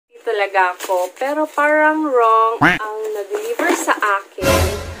Talaga ako. Pero parang wrong ang nag-deliver sa akin.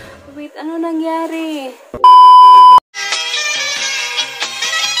 Wait, ano nangyari?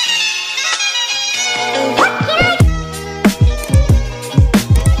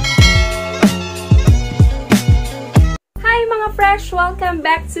 Hi mga fresh! Welcome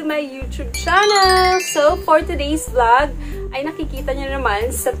back to my YouTube channel! So, for today's vlog, ay nakikita nyo naman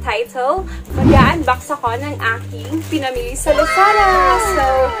sa title, mag-unbox ako ng aking pinamili sa Lazada.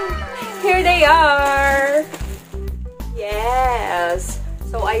 So, here they are! Yes!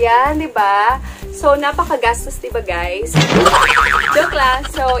 So, ayan, diba? So, napakagastos, diba guys? Joke lang.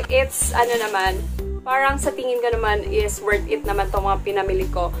 So, it's, ano naman, parang sa tingin ko naman is worth it naman itong mga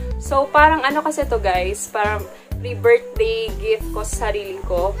pinamili ko. So, parang ano kasi to guys, parang pre-birthday gift ko sa sarili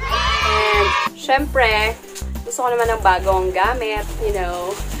ko. And, syempre, gusto ko naman ng bagong gamit, you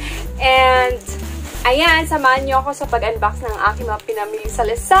know. And, ayan, samahan niyo ako sa pag-unbox ng aking mga pinamili sa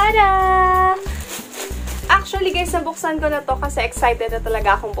Lazada. Actually, guys, nabuksan ko na to kasi excited na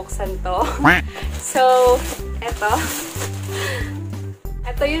talaga akong buksan to. So, eto.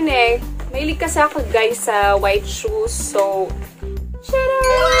 Eto yun eh. Mahilig kasi ako, guys, sa white shoes. So,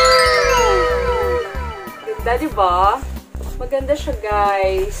 ganda, diba? Maganda siya,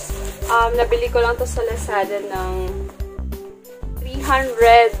 guys. Nabili ko lang to sa Lazada ng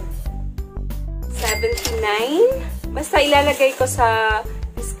 379. Basta ilalagay ko sa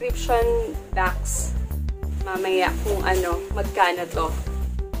description box mamaya kung ano, magkano to.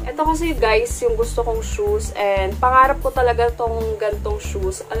 Ito kasi guys, yung gusto kong shoes and pangarap ko talaga tong gantong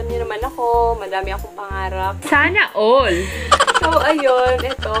shoes. Alam niyo naman ako, madami akong pangarap. Sana all! So, ayun,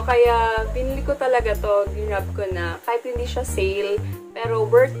 ito. Kaya, binili ko talaga to. Ginrab ko na. Kahit hindi siya sale. Pero,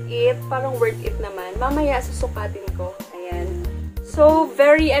 worth it. Parang worth it naman. Mamaya, susukatin ko. Ayan. So,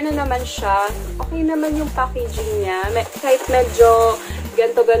 very, ano naman siya. Okay naman yung packaging niya. Kahit medyo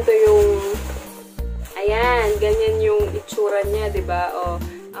ganto-ganto yung... Ayan, ganyan yung itsura niya, diba? O,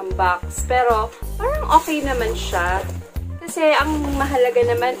 ang box. Pero, parang okay naman siya. Kasi, ang mahalaga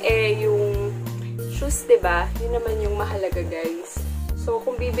naman yung shoes, diba? Yun naman yung mahalaga, guys. So,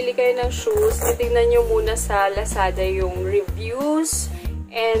 kung bibili kayo ng shoes, titignan nyo muna sa Lazada yung reviews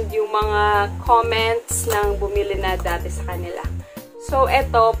and yung mga comments ng bumili na dati sa kanila. So,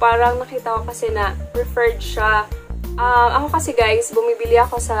 eto, parang nakita ko kasi na preferred siya. Ako kasi, guys, bumibili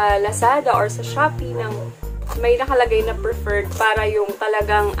ako sa Lazada or sa Shopee ng may nakalagay na preferred para yung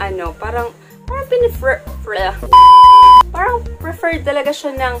talagang, ano, parang preferred talaga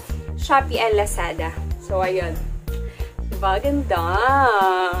siya ng Shopee and Lazada. So, ayun. Diba? Ganda.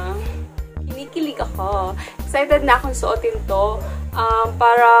 Kinikilig ako. Excited na akong suotin to.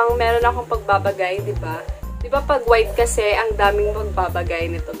 Parang meron akong pagbabagay, diba? Diba pag white kasi, ang daming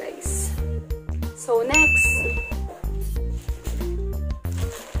pagbabagay nito, guys. So, next,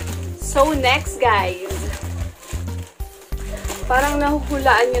 guys. Parang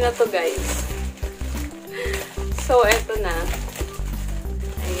nahuhulaan nyo na to, guys. So, eto na.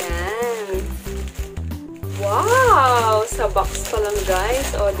 Ayan. Wow! Sa box pa lang,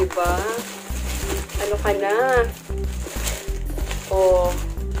 guys. O, diba? Ano ka na? O,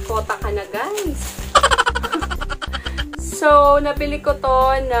 kota ka na, guys. So, nabili ko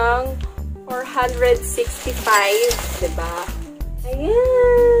to ng 465. Diba?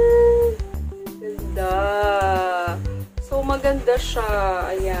 Ayan! Ganda! So, maganda siya.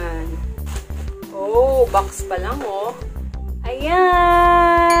 Ayan. Oh, box pa lang, oh.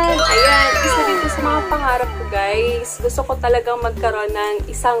 Ayan! Ayan! Isa dito sa mga pangarap ko, guys. Gusto ko talagang magkaroon ng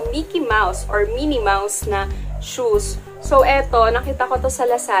isang Mickey Mouse or Minnie Mouse na shoes. So, eto, nakita ko to sa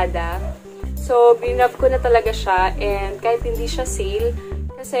Lazada. So, binab ko na talaga siya. And kahit hindi siya sale,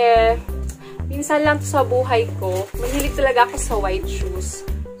 kasi minsan lang to sa buhay ko, mahilig talaga ako sa white shoes.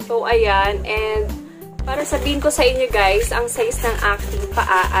 So, ayan. And para sabihin ko sa inyo, guys, ang size ng aking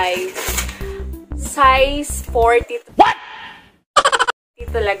paa ay size 40. What?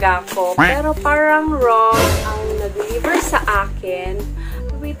 Talaga ako. Pero parang wrong ang nag-deliver sa akin.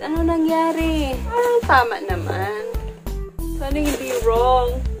 Wait, ano nangyari? Parang tama naman. Sana hindi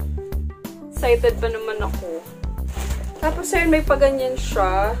wrong. Excited pa naman ako. Tapos ayun, may paganyan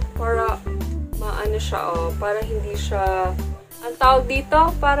siya. Para maano siya, oh. Para hindi siya, ang tawag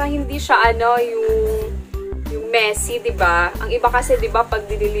dito, para hindi siya ano, yung messy, diba? Ang iba kasi, diba, pag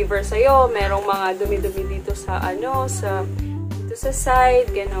di-deliver sa'yo, merong mga dumi-dumi dito sa ano, sa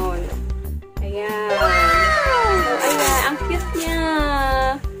side, ganon. Ayan. So, ayan. Ang cute niya.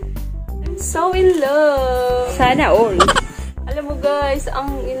 I'm so in love. Sana all. Alam mo guys,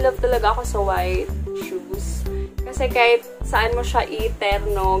 ang in love talaga ako sa white shoes. Kasi kahit saan mo siya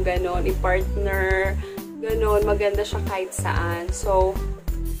i-terno, ganon, i-partner, ganon, maganda siya kahit saan. So,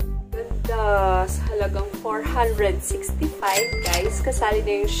 sa halagang 465, guys. Kasali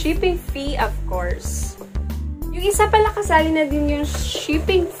na yung shipping fee, of course. Yung isa pala kasali na din yung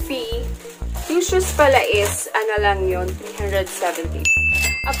shipping fee. Yung shoes pala is, ano lang yun, 370.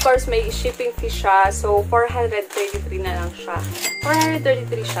 Of course, may shipping fee siya. So, 433 na lang siya.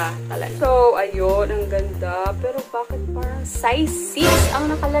 433 siya talaga. So, ayun, ang ganda. Pero bakit parang size 6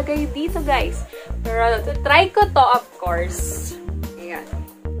 ang nakalagay dito, guys? Pero, try ko to, of course. Ayan.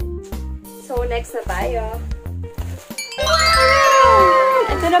 So, next na tayo.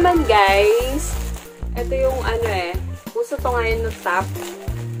 Wow! Ito naman, guys. Ito yung ano uso to ngayon ng top.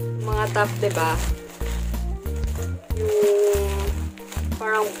 Mga top, diba? Yung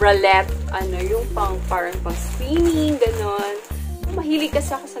parang bralette, yung parang pang swimming, ganon. Mahilig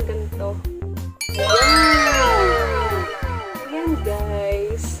kasi ako sa ganito. Ayan! Ayan,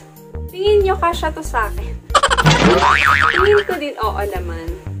 guys. Tingin nyo, kasya to sa akin. Tingin ko din, oo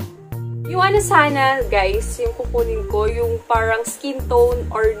naman. Yung sana, guys, yung kukunin ko, yung parang skin tone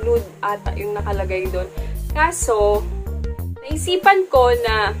or nude ata yung nakalagay doon. Kaso, naisipan ko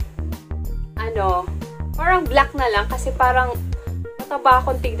na, parang black na lang kasi parang mataba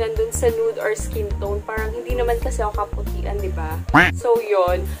akong tignan dun sa nude or skin tone. Parang hindi naman kasi ako kaputian, diba? So,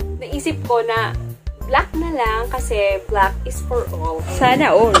 yun. Naisip ko na black na lang kasi black is for all.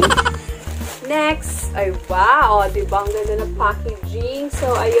 Sana all. Next, ay wow! Diba? Ang ganda ng packaging.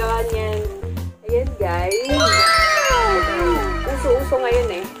 So, ayun, yan. Ayan, guys. Uso-uso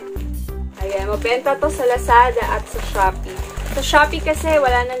ngayon Ayan, mabenta to sa Lazada at sa Shopee. Sa Shopee kasi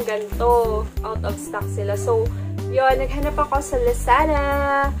wala nang ganito. Out of stock sila. So, yun, naghanap ako sa Lazada.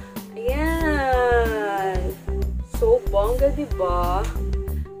 Ayan. So, bongga, diba?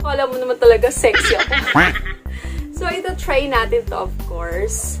 Kala mo naman talaga sexy ako. So, ito try natin to, of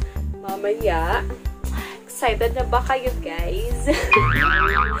course. Mamaya. Excited na ba kayo, guys?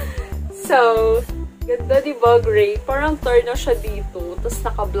 So, ganda, diba? Gray. Parang turn na siya dito. Tapos,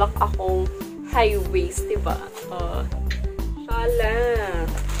 naka-block akong high waist, diba? Shala.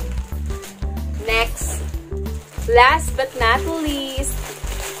 Next. Last but not least.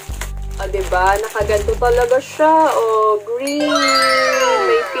 Diba? Nakaganto talaga siya. Green.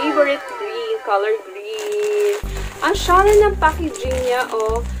 My favorite green. Color green. Ang shala ng packaging niya,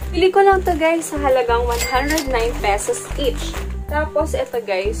 Pili ko lang to, guys, sa halagang 109 pesos each. Tapos, ito,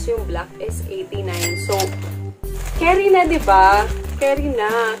 guys, yung black is 89. So, carry na, diba? Carry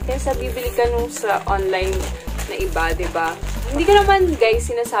na. Kesa bibili ka nung sa online na iba, diba? Hindi ko naman, guys,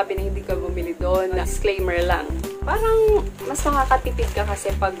 sinasabi na hindi ka bumili doon. Disclaimer lang. Parang, mas makakatipid ka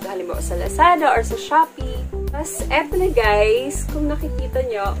kasi pag halimbawa sa Lazada or sa Shopee. Tapos, eto na, guys. Kung nakikita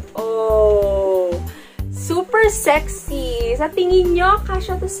nyo, super sexy. Sa tingin nyo,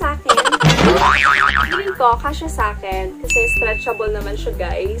 kasya to sa akin. Tingin ko, kasya sa akin. Kasi stretchable naman siya,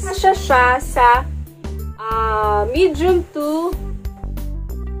 guys. Kasya siya sa medium to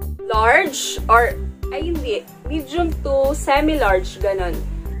large or, hindi. Medium to semi-large, ganon.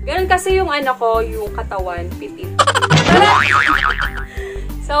 Ganon kasi yung yung katawan, pitit.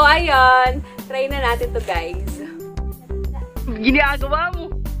 So, ayun. Try na natin to, guys. Ginagawa mo!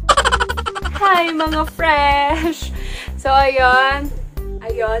 Hi, mga fresh! So, ayun.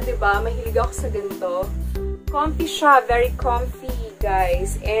 Ayun, diba? Mahilig ako sa ganito. Comfy siya. Very comfy,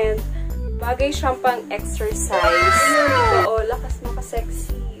 guys. And, bagay siyang pang exercise. Diba? Lakas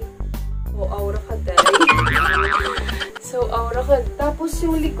maka-sexy. Aura ka, day. So, aura ka. Tapos,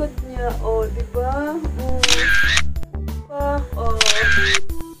 yung likod niya, diba?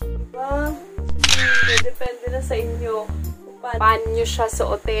 Diba? Depende na sa inyo. Paano nyo siya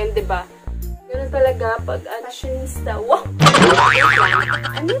suotin, diba? Ganun talaga pag fashionista. Wow!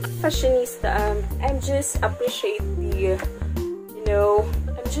 I'm not fashionista. I'm just appreciate the,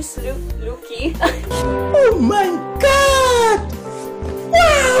 I'm just looky. Oh my God!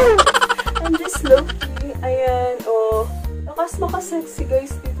 Wow! I'm just looky. Ayan, lakas maka-sexy,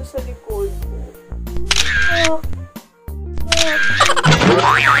 guys, dito sa likod ko.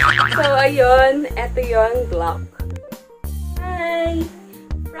 So, ayun. Eto yung block. Hi!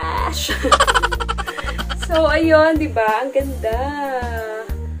 Fresh! So, ayun, diba? Ang ganda.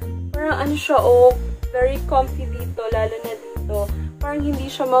 Parang siya, very comfy dito, lalo na dito. Parang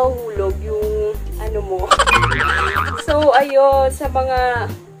hindi siya mahuhulog yung, mo. So, ayun, sa mga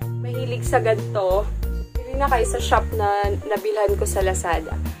mahilig sa ganito, pili na kayo sa shop na nabilhan ko sa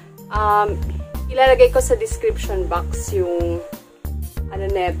Lazada. Ilalagay ko sa description box yung,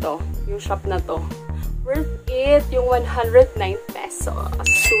 neto, yung shop na to. Worth it, yung 109 pesos.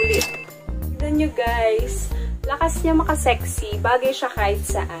 Sulit. Tignan nyo, guys. Lakas niya maka-sexy. Bagay siya kahit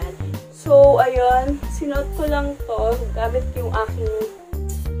saan. So, ayun. Sinuot ko lang to. Gamit yung aking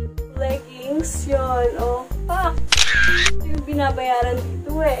leggings. Thanks yun. Oh, fuck. Ito yung binabayaran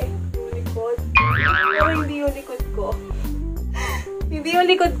dito eh. Yung likod. Pero hindi yung likod ko. Hindi yung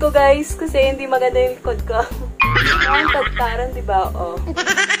likod ko, guys. Kasi hindi maganda yung likod ko. Ang tagtaran, diba? Oh.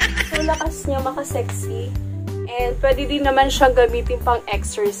 So, lakas niya, maka-sexy. And pwede din naman siyang gamitin pang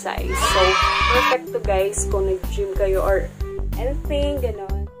exercise. So, perfect to guys kung nag-gym kayo or anything,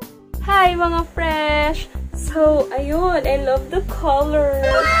 gano'n. Hi, mga fresh! So, ayun, I love the color.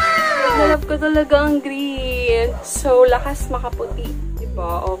 Love ko talaga ang green. So, lakas makaputi.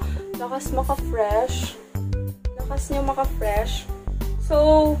 Diba? O, lakas maka-fresh. Lakas niya maka-fresh.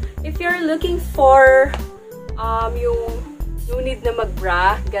 So, if you're looking for yung need na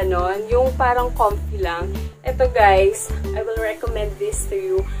mag-bra, ganon, yung parang comfy lang. Ito guys, I will recommend this to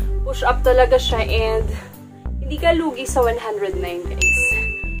you. Push up talaga siya and hindi ka lugi sa 109 guys.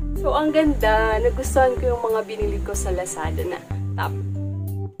 So, ang ganda. Nagustuhan ko yung mga binili ko sa Lazada na top.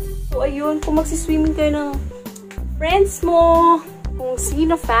 So, ayun, kung magsiswimming kayo ng friends mo, kung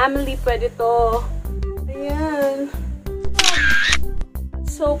sino, family, pwede to. Ayan.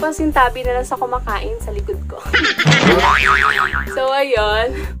 So, pasintabi na lang sa kumakain sa likod ko. So,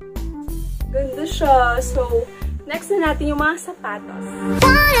 ayun. Ganda siya. So, next na natin yung mga sapatos.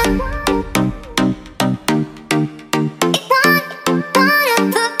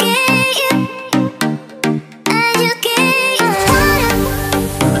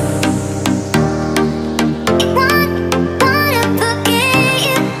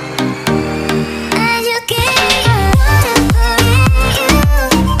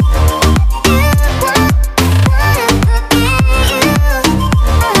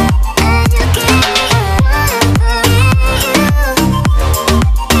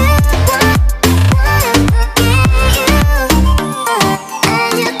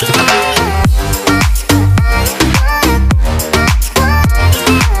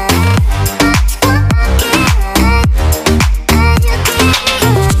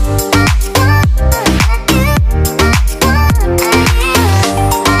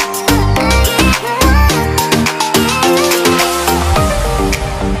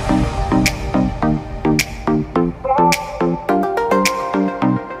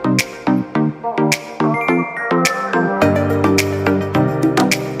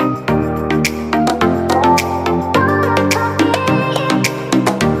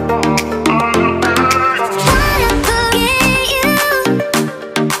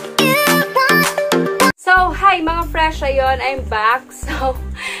 Ayun, I'm back. So,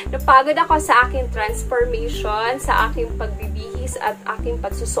 napagod ako sa aking transformation, sa aking pagbibihis at aking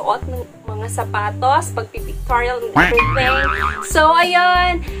pagsusuot ng mga sapatos, pagpipictorial and everything. So,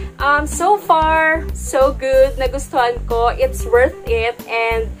 ayun, so far, so good. Nagustuhan ko. It's worth it.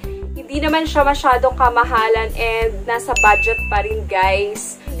 And, hindi naman siya masyadong kamahalan and nasa budget pa rin,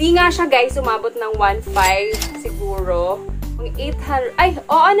 guys. Hindi nga siya, guys, umabot ng 1.5 siguro. Mga 800. Ay,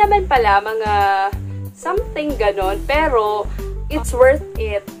 oo naman pala, mga something ganon, pero it's worth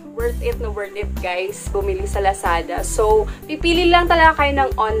it. Worth it na worth it, guys, bumili sa Lazada. So, pipili lang talaga kayo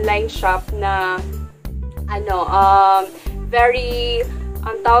ng online shop na very,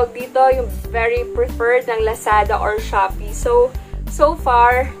 ang tawag dito, yung very preferred ng Lazada or Shopee. So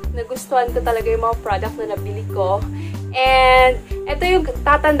far, nagustuhan ko talaga yung mga product na nabili ko. And, ito yung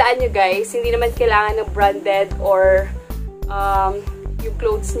tatandaan nyo, guys, hindi naman kailangan ng branded or yung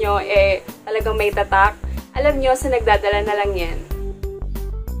clothes nyo, talagang may tatak. Alam nyo, sa nagdadala na lang yan.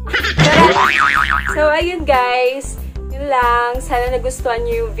 So, ayun guys. Yun lang. Sana nagustuhan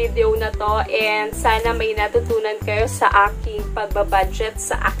nyo yung video na to. And sana may natutunan kayo sa aking pagbabudget,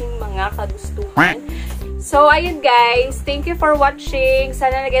 sa aking mga kagustuhan. So, ayun guys. Thank you for watching.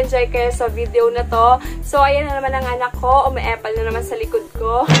 Sana nag-enjoy kayo sa video na to. So, ayan na naman ang anak ko. Ume-epal na naman sa likod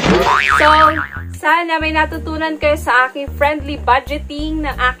ko. So, sana may natutunan kayo sa aking friendly budgeting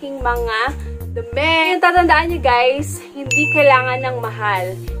ng aking mga damit. Yung tatandaan nyo guys, hindi kailangan ng mahal.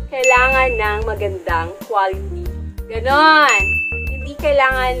 Kailangan ng magandang quality. Ganon. Hindi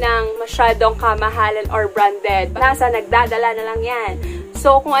kailangan ng masyadong kamahalan or branded. Nasa nagdadala na lang yan.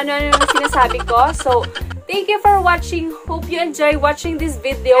 So, kung ano-ano yung sinasabi ko. So, thank you for watching. Hope you enjoy watching this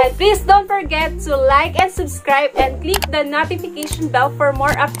video. And please don't forget to like and subscribe and click the notification bell for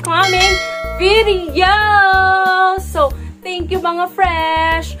more upcoming videos. So, thank you mga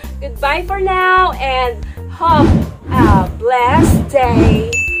fresh. Goodbye for now and have a blessed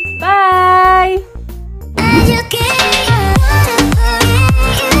day. Bye!